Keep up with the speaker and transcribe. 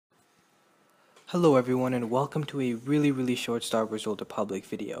Hello everyone and welcome to a really short Star Wars Old Republic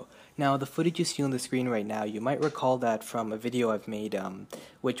video. Now the footage you see on the screen right now, you might recall that from a video I've made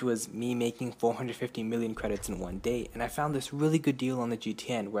which was me making 450 million credits in one day, and I found this really good deal on the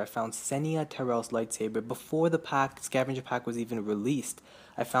GTN where I found Senia Terrell's lightsaber before the scavenger pack was even released.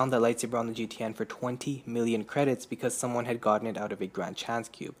 I found that lightsaber on the GTN for 20 million credits because someone had gotten it out of a Grand Chance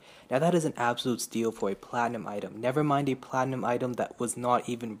Cube. Now that is an absolute steal for a platinum item, never mind a platinum item that was not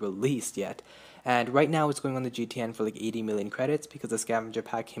even released yet. And right now it's going on the GTN for like 80 million credits because the scavenger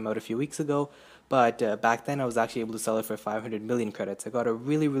pack came out a few weeks ago, but back then I was actually able to sell it for 500 million credits. I got a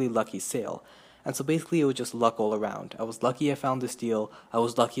really lucky sale. And so basically it was just luck all around. I was lucky I found this deal, I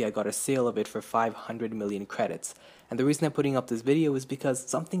was lucky I got a sale of it for 500 million credits. And the reason I'm putting up this video is because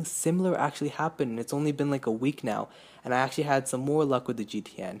something similar actually happened, and it's only been like a week now, and I actually had some more luck with the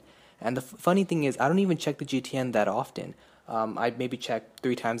GTN. And the funny thing is, I don't even check the GTN that often. I'd maybe check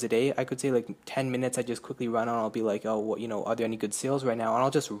 3 times a day. I could say like 10 minutes I just quickly run on. I'll be like, oh, what, are there any good sales right now? And I'll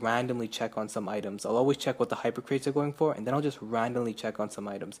just randomly check on some items. I'll always check what the hyper crates are going for, and then I'll just randomly check on some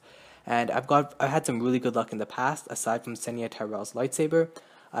items. And I've had some really good luck in the past. Aside from Senia Terrell's lightsaber,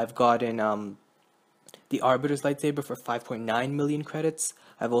 I've gotten the Arbiter's lightsaber for 5.9 million credits.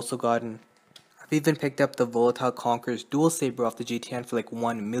 I've even picked up the Volatile Conqueror's dual saber off the GTN for like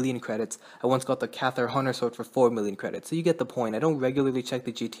 1 million credits. I once got the Cartel Hunter sword for 4 million credits. So you get the point. I don't regularly check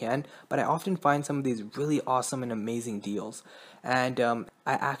the GTN, but I often find some of these really awesome and amazing deals. And I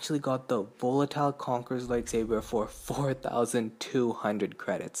actually got the Volatile Conqueror's lightsaber for 4,200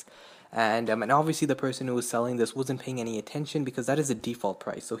 credits. And obviously the person who was selling this wasn't paying any attention because that is a default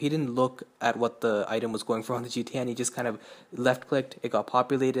price. So he didn't look at what the item was going for on the GTN. He just kind of left clicked, it got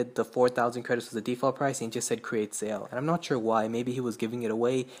populated, the 4,000 credits was the default price, and he just said create sale. And I'm not sure why. Maybe he was giving it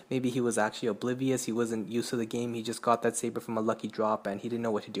away, maybe he was actually oblivious, he wasn't used to the game, he just got that saber from a lucky drop and he didn't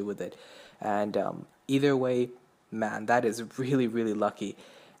know what to do with it. And either way, man, that is really lucky.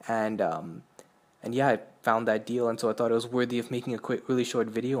 And yeah, I found that deal, and so I thought it was worthy of making a quick, really short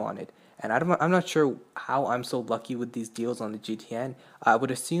video on it. And I'm not sure how I'm so lucky with these deals on the GTN. I would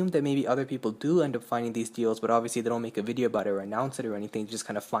assume that maybe other people do end up finding these deals, but obviously they don't make a video about it or announce it or anything. They just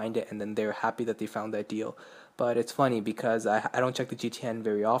kind of find it and then they're happy that they found that deal. But it's funny because I don't check the GTN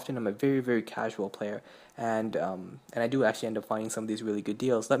very often. I'm a very casual player, and I do actually end up finding some of these really good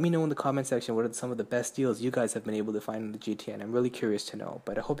deals. Let me know in the comment section what are some of the best deals you guys have been able to find on the GTN. I'm really curious to know.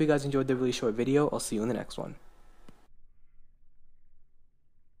 But I hope you guys enjoyed the really short video. I'll see you in the next one.